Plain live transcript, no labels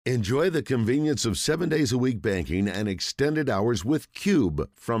Enjoy the convenience of 7 days a week banking and extended hours with Cube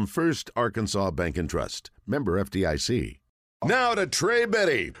from First Arkansas Bank and Trust. Member FDIC. Now to Trey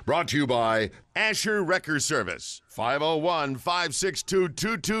Biddy, brought to you by Asher Wrecker Service,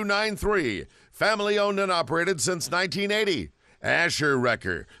 501-562-2293. Family owned and operated since 1980. Asher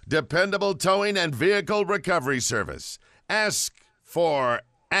Wrecker, dependable towing and vehicle recovery service. Ask for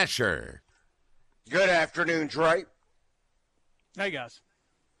Asher. Good afternoon, Trey. Hey, guys.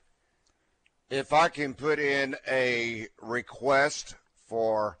 If I can put in a request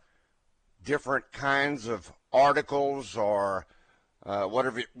for different kinds of articles or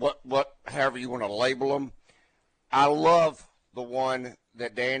however you want to label them, I love the one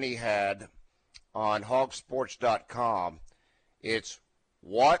that Danny had on hogsports.com. It's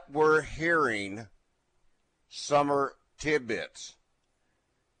What We're Hearing Summer Tidbits.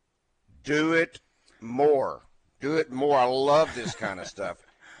 Do it more. Do it more. I love this kind of stuff.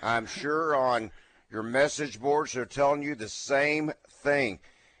 I'm sure on your message boards they're telling you the same thing.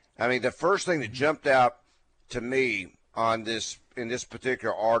 I mean, the first thing that jumped out to me on this in this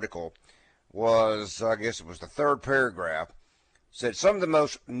particular article was, I guess it was the third paragraph, said some of the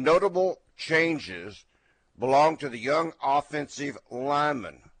most notable changes belong to the young offensive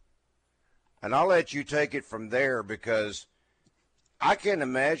lineman. And I'll let you take it from there because I can't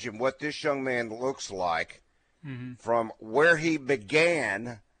imagine what this young man looks like from where he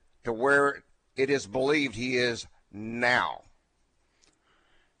began to where it is believed he is now.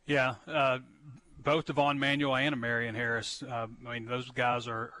 Yeah, both Devon Manuel and Marion Harris, I mean, those guys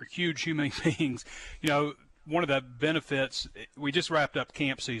are huge human beings. You know, one of the benefits, we just wrapped up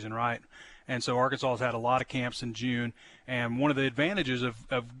camp season, right? And so Arkansas has had a lot of camps in June. And one of the advantages of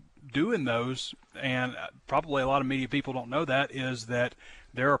doing those, and probably a lot of media people don't know that, is that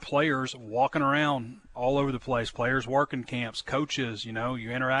there are players walking around all over the place, players working camps, coaches, you know, you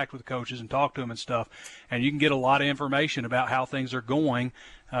interact with coaches and talk to them and stuff, and you can get a lot of information about how things are going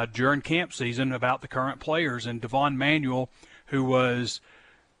during camp season about the current players. And Devon Manuel, who was,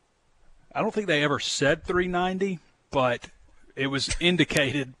 I don't think they ever said 390, but it was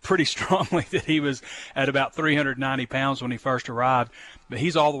indicated pretty strongly that he was at about 390 pounds when he first arrived, but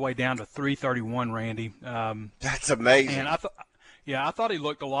he's all the way down to 331, Randy. That's amazing. And I thought he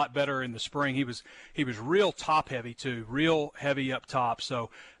looked a lot better in the spring. He was real top heavy too, real heavy up top. So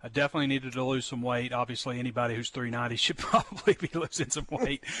I definitely needed to lose some weight. Obviously, anybody who's 390 should probably be losing some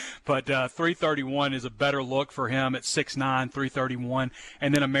weight. But 331 is a better look for him at 6'9", 331.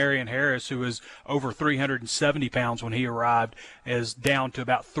 And then a Marion Harris, who is over 370 pounds when he arrived, is down to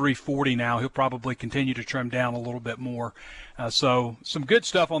about 340 now. He'll probably continue to trim down a little bit more. So some good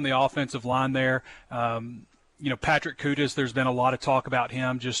stuff on the offensive line there. You know, Patrick Kudus, there's been a lot of talk about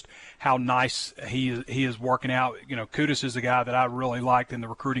him, just how nice he is working out. You know, Kudus is a guy that I really liked in the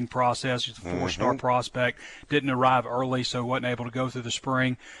recruiting process. He's a four-star prospect, didn't arrive early, so wasn't able to go through the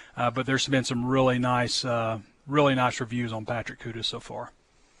spring. But there's been some really nice reviews on Patrick Kudus so far.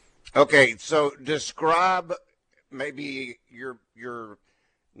 Okay, so describe maybe your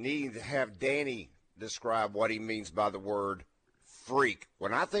need to have Danny describe what he means by the word freak.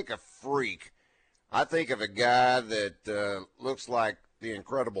 When I think of freak, I think of a guy that looks like the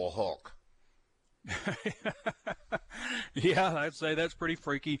Incredible Hulk. Yeah, I'd say that's pretty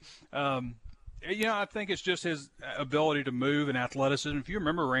freaky. You know, I think it's just his ability to move and athleticism. If you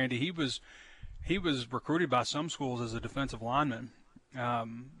remember, Randy, he was recruited by some schools as a defensive lineman.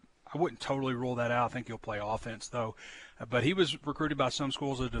 I wouldn't totally rule that out. I think he'll play offense, though. But he was recruited by some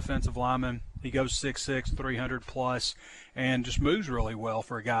schools as a defensive lineman. He goes 6'6", 300+, and just moves really well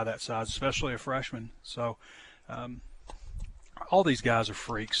for a guy that size, especially a freshman. So all these guys are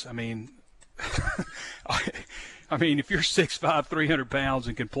freaks. I mean, if you're 6'5", 300 pounds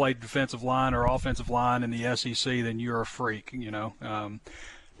and can play defensive line or offensive line in the SEC, then you're a freak, you know.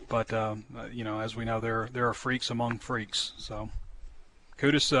 But you know, as we know, there are freaks among freaks, so –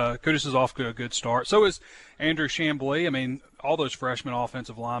 Kudus is off to a good start. So is Andrew Chamblee. I mean, all those freshman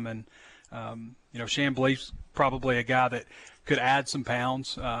offensive linemen, you know, Chamblee's probably a guy that could add some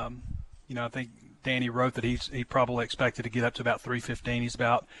pounds. You know, I think Danny wrote that he probably expected to get up to about 315. He's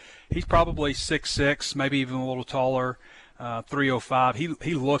probably 6'6", maybe even a little taller, 305.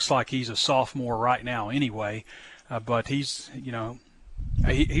 He looks like he's a sophomore right now anyway, but he's, you know,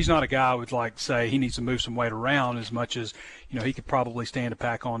 he's not a guy I would like say he needs to move some weight around as much as, you know, he could probably stand to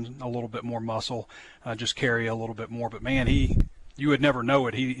pack on a little bit more muscle, just carry a little bit more. But man, you would never know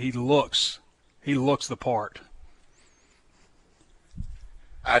it. He looks the part.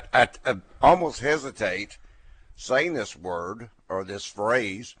 I almost hesitate saying this word or this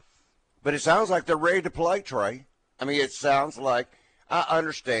phrase, but it sounds like they're ready to play, Trey. I mean, it sounds like I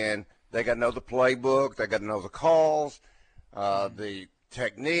understand they got to know the playbook, they got to know the calls, the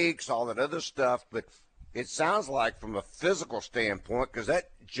techniques, all that other stuff. But it sounds like from a physical standpoint, because that,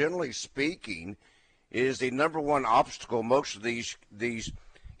 generally speaking, is the number one obstacle most of these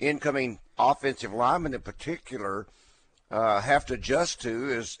incoming offensive linemen in particular have to adjust to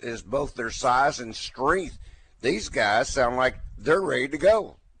is both their size and strength. These guys sound like they're ready to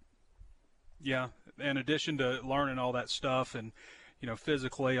go. Yeah, in addition to learning all that stuff and,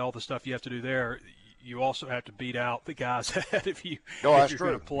 physically all the stuff you have to do there, you also have to beat out the guys ahead of you if you're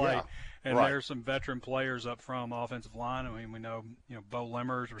going to play. Yeah. And Right. there's some veteran players up front on the offensive line. I mean, we know, Bo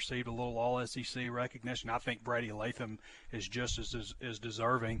Limmer's received a little All-SEC recognition. I think Brady Latham is just as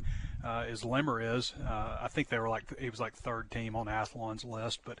deserving as Limmer is. I think he was like third team on Athlon's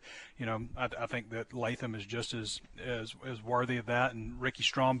list, but I think that Latham is just as worthy of that. And Ricky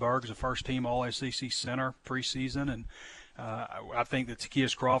Stromberg is a first-team All-SEC center preseason, and I think that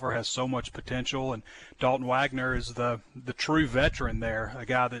Takias Crawford has so much potential, and Dalton Wagner is the true veteran there, a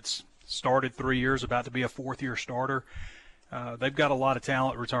guy that's started 3 years, about to be a fourth-year starter. They've got a lot of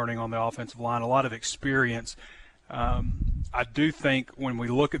talent returning on the offensive line, a lot of experience. I do think when we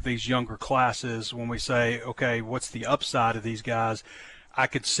look at these younger classes, when we say, okay, what's the upside of these guys, I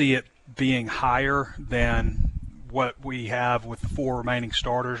could see it being higher than what we have with the four remaining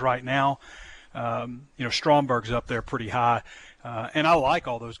starters right now. Stromberg's up there pretty high, and I like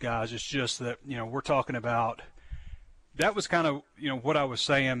all those guys. It's just that, we're talking about – that was kind of, what I was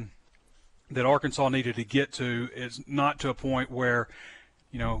saying – that Arkansas needed to get to is not to a point where,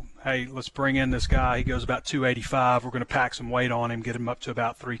 hey, let's bring in this guy. He goes about 285. We're going to pack some weight on him, get him up to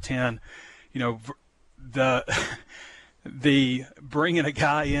about 310. The bringing a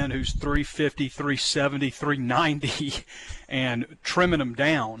guy in who's 350, 370, 390 and trimming him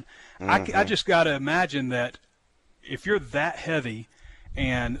down. Mm-hmm. I just got to imagine that if you're that heavy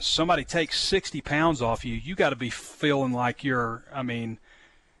and somebody takes 60 pounds off you, you got to be feeling like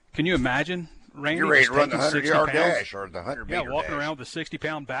can you imagine, Randy? You're ready to run the 100-yard dash or the 100-meter dash. Walking dash. around with a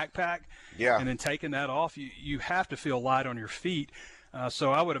 60-pound backpack, and then taking that off. You have to feel light on your feet.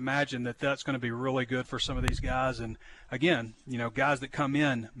 So I would imagine that that's going to be really good for some of these guys. And, again, guys that come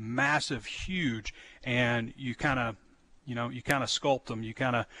in massive, huge, and you kind of sculpt them. You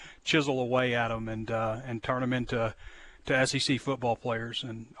kind of chisel away at them and turn them into SEC football players.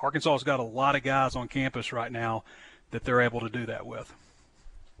 And Arkansas's got a lot of guys on campus right now that they're able to do that with.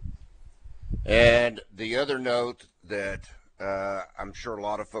 And the other note that I'm sure a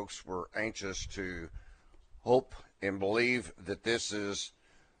lot of folks were anxious to hope and believe that this is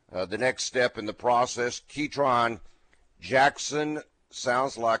the next step in the process. Ketron Jackson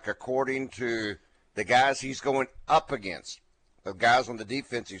sounds like, according to the guys he's going up against, the guys on the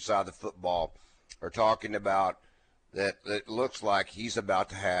defensive side of the football are talking about that it looks like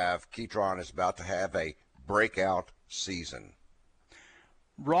Ketron is about to have a breakout season.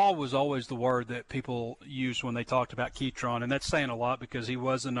 Raw was always the word that people used when they talked about Ketron, and that's saying a lot because he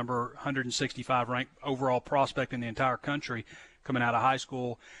was the number 165 ranked overall prospect in the entire country coming out of high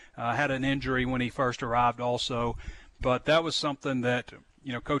school. Had an injury when he first arrived also, but that was something that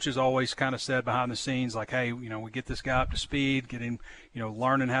coaches always kind of said behind the scenes, like, hey, we get this guy up to speed, get him,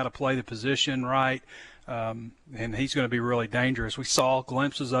 learning how to play the position right. And he's going to be really dangerous. We saw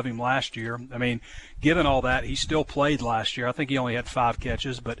glimpses of him last year. Given all that, he still played last year. I think he only had 5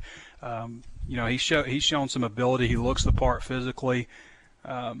 catches, but he's shown some ability. He looks the part physically.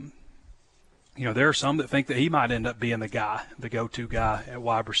 There are some that think that he might end up being the go-to guy at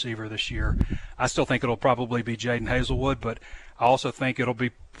wide receiver this year. I still think it'll probably be Jaden Hazelwood, but I also think it'll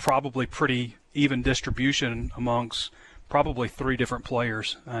be probably pretty even distribution amongst probably 3 different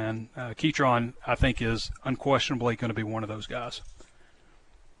players, and Ketron, I think, is unquestionably going to be one of those guys.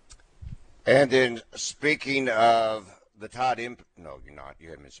 And then speaking of the tight end, no, you're not. You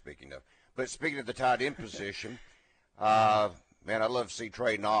haven't been speaking of. But speaking of the tight end position, man, I'd love to see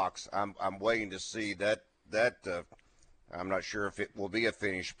Trey Knox. I'm waiting to see that. I'm not sure if it will be a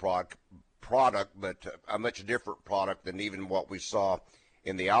finished product, but a much different product than even what we saw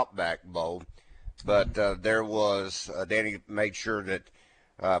in the Outback Bowl. But there was, Danny made sure that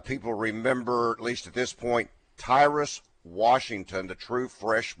people remember, at least at this point, Tyrus Washington, the true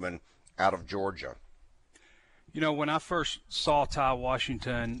freshman out of Georgia. When I first saw Ty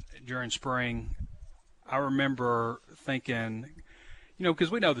Washington during spring, I remember thinking,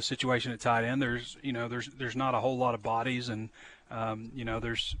 because we know the situation at tight end. There's not a whole lot of bodies, and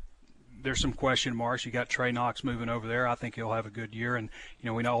there's some question marks. You got Trey Knox moving over there. I think he'll have a good year. And,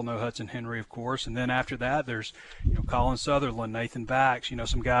 we all know Hudson Henry, of course. And then after that, there's, Colin Sutherland, Nathan Bax,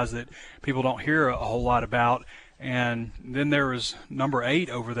 some guys that people don't hear a whole lot about. And then there was number 8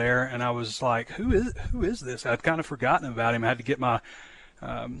 over there, and I was like, who is this? I'd kind of forgotten about him. I had to get my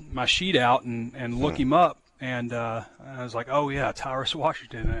my sheet out and look him up, and I was like, oh yeah, Tyrus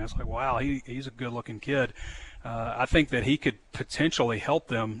Washington. And I was like, wow, he's a good-looking kid. I think that he could potentially help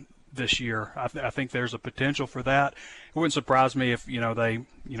them this year. I think there's a potential for that. It wouldn't surprise me if they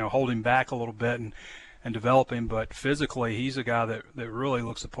hold him back a little bit and develop him, but physically he's a guy that really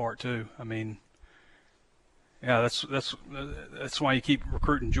looks the part too. I mean, yeah, that's why you keep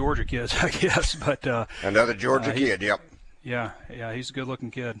recruiting Georgia kids, I guess. But another Georgia kid, yep. Yeah, he's a good-looking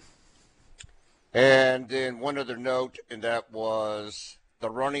kid. And then one other note, and that was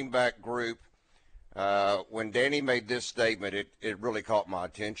the running back group. When Danny made this statement, it really caught my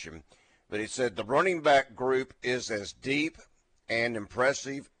attention. But he said the running back group is as deep and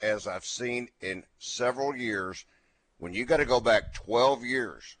impressive as I've seen in several years. When you got to go back 12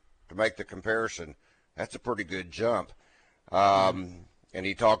 years to make the comparison, that's a pretty good jump. And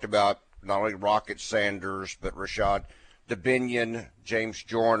he talked about not only Rocket Sanders, but Rashad DeBinion, James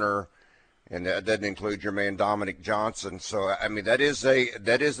Joyner, and that doesn't include your man Dominic Johnson. So I mean that is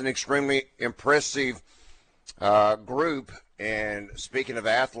an extremely impressive group. And speaking of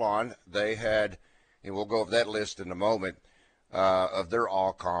Athlon, they had, and we'll go over that list in a moment, of their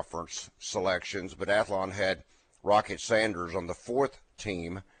all-conference selections. But Athlon had Rocket Sanders on the 4th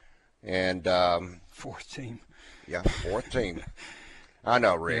team, and 4th team. Yeah, 4th team. I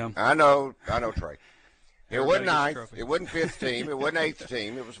know, Rick. Yeah. I know, Trey. It wasn't Everybody 9th. It wasn't 5th team. It wasn't 8th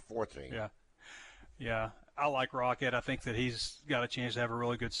team. It was a 4th team. Yeah. I like Rocket. I think that he's got a chance to have a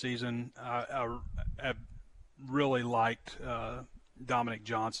really good season. I really liked Dominic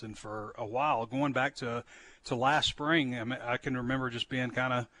Johnson for a while, going back to last spring. I mean, I can remember just being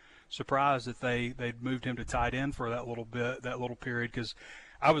kind of surprised that they'd moved him to tight end for that little period, because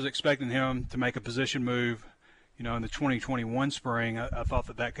I was expecting him to make a position move, in the 2021 spring. I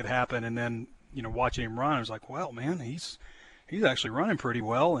thought that could happen, and then watching him run, I was like, well, man, he's actually running pretty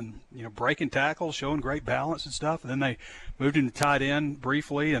well, and breaking tackles, showing great balance and stuff. And then they moved him to tight end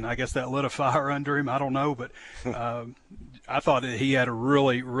briefly, and I guess that lit a fire under him. I don't know, but I thought that he had a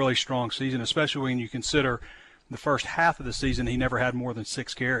really, really strong season, especially when you consider the first half of the season he never had more than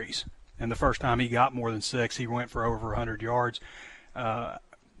 6 carries, and the first time he got more than 6, he went for over 100 yards.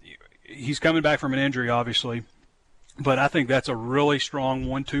 He's coming back from an injury, obviously, but I think that's a really strong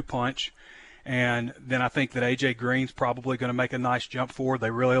 1-2 punch. And then I think that A.J. Green's probably going to make a nice jump forward. They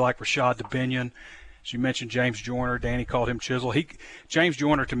really like Rashad DeBinion. As you mentioned, James Joyner. Danny called him Chisel. James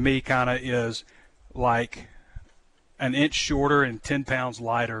Joyner, to me, kind of is like an inch shorter and 10 pounds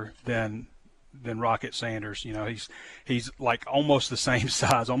lighter than Rocket Sanders. He's like almost the same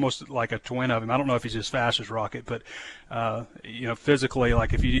size, almost like a twin of him. I don't know if he's as fast as Rocket, but physically,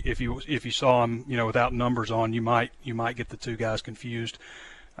 like if you saw him, without numbers on, you might get the two guys confused.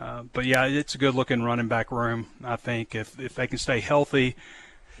 But yeah, it's a good-looking running back room. I think if they can stay healthy,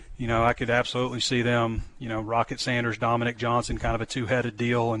 I could absolutely see them, Rocket Sanders, Dominic Johnson, kind of a two-headed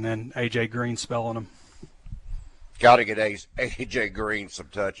deal, and then A.J. Green spelling them. Got to get A.J. Green some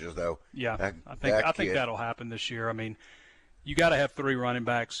touches, though. Yeah, I think that'll happen this year. I mean, you got to have 3 running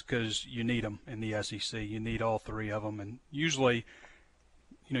backs because you need them in the SEC. You need all 3 of them, and usually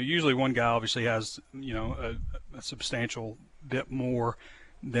one guy obviously has a substantial bit more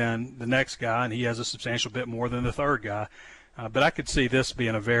than the next guy, and he has a substantial bit more than the third guy. But I could see this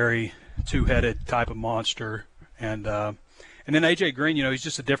being a very two-headed type of monster. And then A.J. Green, he's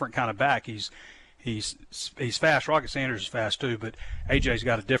just a different kind of back. He's fast. Rocket Sanders is fast too, but A.J.'s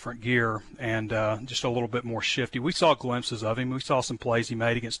got a different gear and just a little bit more shifty. We saw glimpses of him. We saw some plays he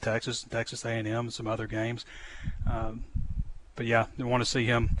made against Texas A&M, and some other games. But yeah, I want to see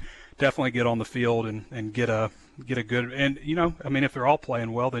him definitely get on the field and get a good, and if they're all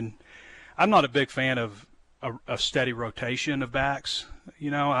playing well, then I'm not a big fan of a steady rotation of backs.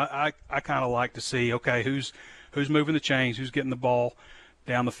 I kind of like to see, okay, who's moving the chains, who's getting the ball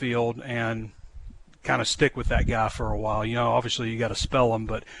down the field, and kind of stick with that guy for a while. Obviously you got to spell him,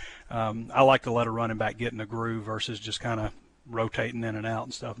 but I like to let a running back get in a groove versus just kind of rotating in and out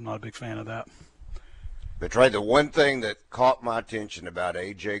and stuff. I'm not a big fan of that. But Trey, the one thing that caught my attention about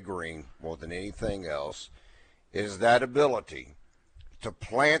A.J. Green more than anything else is that ability to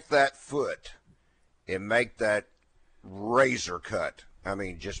plant that foot and make that razor cut. I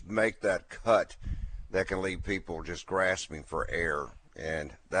mean, just make that cut that can leave people just grasping for air.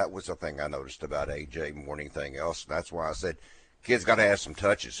 And that was the thing I noticed about A.J. more than anything else. That's why I said, kid's got to have some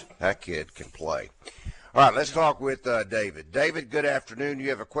touches. That kid can play. All right, let's talk with David. David, good afternoon. You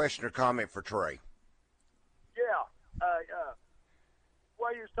have a question or comment for Trey? Yeah.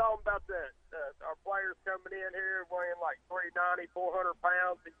 While you was talking about our players coming in here weighing like 390, 400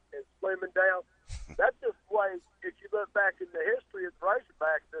 pounds and slimming down. That's just the way, if you look back in the history of the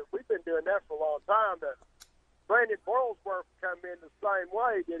Razorbacks, that we've been doing that for a long time. That Brandon Burlsworth come in the same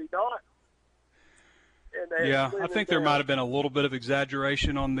way, did he not? Yeah, I think there might have been a little bit of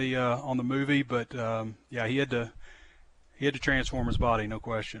exaggeration on the movie, but yeah, he had to transform his body, no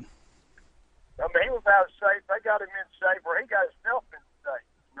question. I mean, he was out of shape. They got him in shape, or he got himself in shape,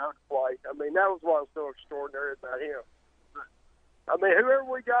 to play. I mean, that was what was so extraordinary about him. But, I mean, whoever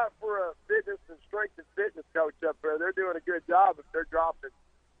we got for a fitness and strength and fitness coach up there, they're doing a good job if they're dropping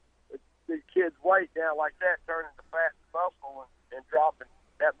these kids' weight down like that, turning to fat and muscle and dropping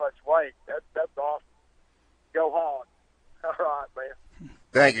that much weight. That's awesome. Go hard. All right, man.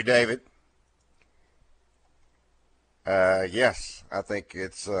 Thank you, David. Yes, I think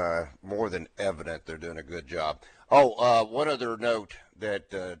it's more than evident they're doing a good job. Oh, one other note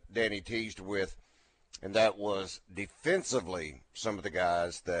that Danny teased with, and that was defensively some of the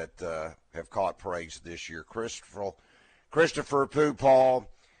guys that have caught praise this year. Christopher Poo-Paul,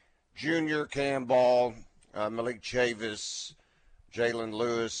 Junior Cam Ball, Malik Chavis, Jalen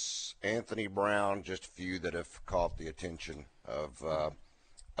Lewis, Anthony Brown, just a few that have caught the attention of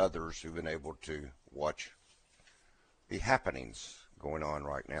others who've been able to watch the happenings going on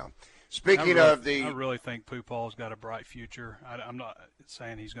right now. Speaking I really think Poo-Paul's got a bright future. I'm not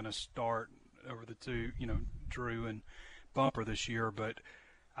saying he's going to start over the two, Drew and Bumper this year, but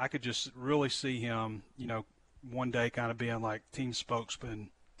I could just really see him, one day kind of being like team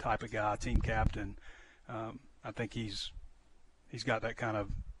spokesman type of guy, team captain. I think he's got that kind of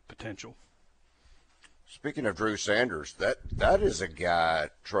potential. Speaking of Drew Sanders, that is a guy,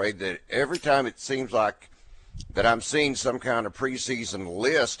 Trey, that every time it seems like that I'm seeing some kind of preseason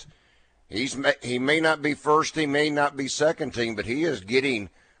list, he may not be first team, may not be second team, but he is getting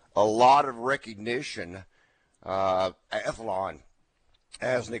a lot of recognition. Athlon,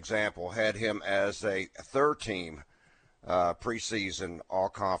 as an example, had him as a third team preseason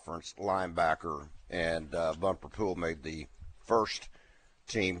all-conference linebacker, and Bumper Poole made the first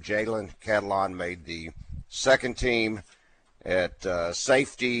team. Jalen Catalon made the second team. At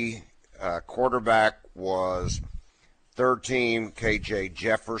safety, quarterback was third team KJ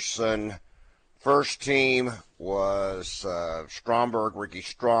Jefferson. First team was Ricky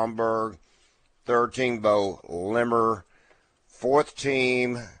Stromberg. Third team, Bo Limmer. Fourth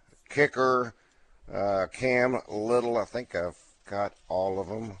team, kicker, Cam Little. I think I've got all of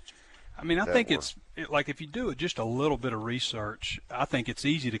them. I mean, I think like if you do just a little bit of research, I think it's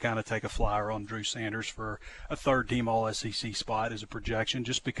easy to kind of take a flyer on Drew Sanders for a third-team All-SEC spot as a projection,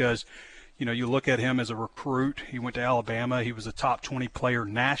 just because, you look at him as a recruit. He went to Alabama. He was a top 20 player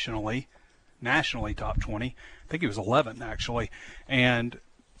nationally top 20. I think he was 11th, actually. And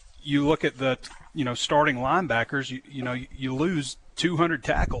you look at the, starting linebackers, you lose 200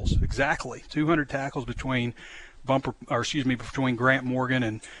 tackles, exactly, 200 tackles between between Grant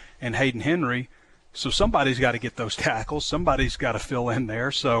Morgan and Hayden Henry. So somebody's got to get those tackles. Somebody's got to fill in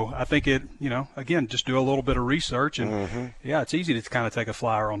there. So I think again, just do a little bit of research. And, yeah, it's easy to kind of take a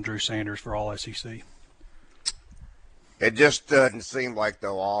flyer on Drew Sanders for All SEC. It just doesn't seem like,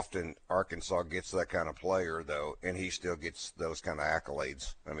 though, often Arkansas gets that kind of player, though, and he still gets those kind of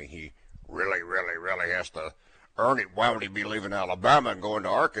accolades. I mean, he really, really, really has to earn it. Why would he be leaving Alabama and going to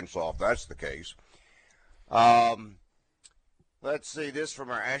Arkansas if that's the case? Let's see this from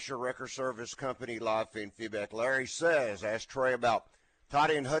our Asher Record Service Company live feed feedback. Larry says, asked Trey about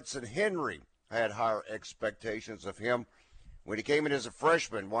tight end Hudson Henry. I had higher expectations of him when he came in as a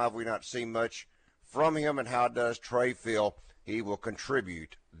freshman. Why have we not seen much from him, and how does Trey feel he will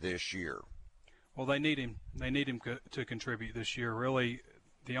contribute this year? Well, they need him. They need him to contribute this year. Really,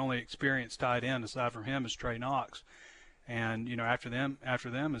 the only experienced tight end aside from him is Trey Knox, and after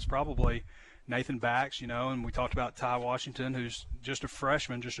them is probably Nathan Bax, and we talked about Ty Washington, who's just a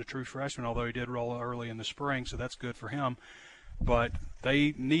freshman, just a true freshman, although he did roll early in the spring, so that's good for him. But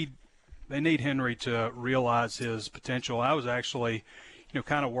they need Henry to realize his potential. I was actually,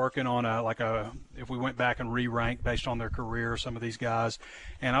 kind of working on if we went back and re-ranked based on their career, some of these guys,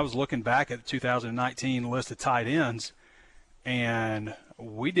 and I was looking back at the 2019 list of tight ends, and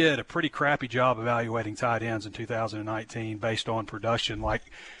we did a pretty crappy job evaluating tight ends in 2019 based on production. Like,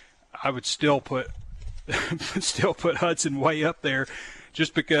 I would still put Hudson way up there,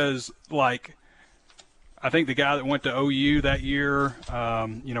 just because, I think the guy that went to OU that year,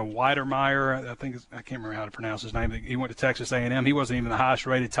 Weidermeyer, I can't remember how to pronounce his name. He went to Texas A&M. He wasn't even the highest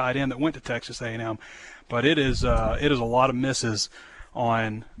rated tight end that went to Texas A&M, but it is a lot of misses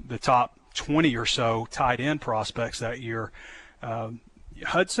on the top 20 or so tight end prospects that year.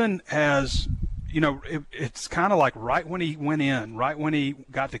 Hudson it's kind of like right when he went in, right when he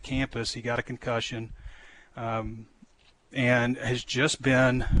got to campus, he got a concussion, and has just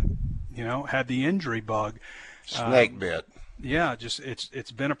been, had the injury bug. Snake bit. Yeah,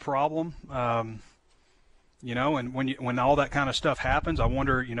 it's been a problem. And when all that kind of stuff happens, I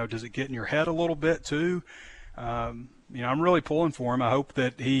wonder, does it get in your head a little bit too? I'm really pulling for him. I hope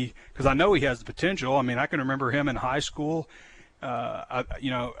that because I know he has the potential. I mean, I can remember him in high school.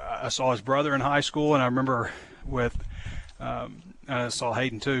 I saw his brother in high school, and I remember I saw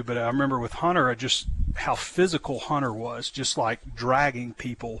Hayden too, but I remember with Hunter, just how physical Hunter was, just like dragging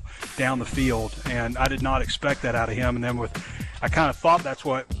people down the field, and I did not expect that out of him. And then I kind of thought that's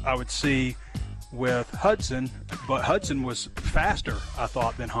what I would see with Hudson, but Hudson was faster, I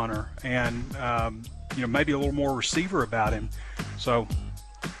thought, than Hunter, and maybe a little more receiver about him. So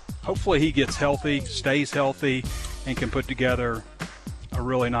hopefully he gets healthy, stays healthy, and can put together a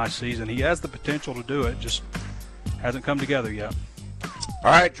really nice season. He has the potential to do it, just hasn't come together yet. All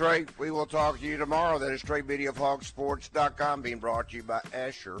right, Trey, we will talk to you tomorrow. That is Trey Biddy of hogsports.com, being brought to you by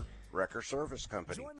Asher Wrecker Service Company.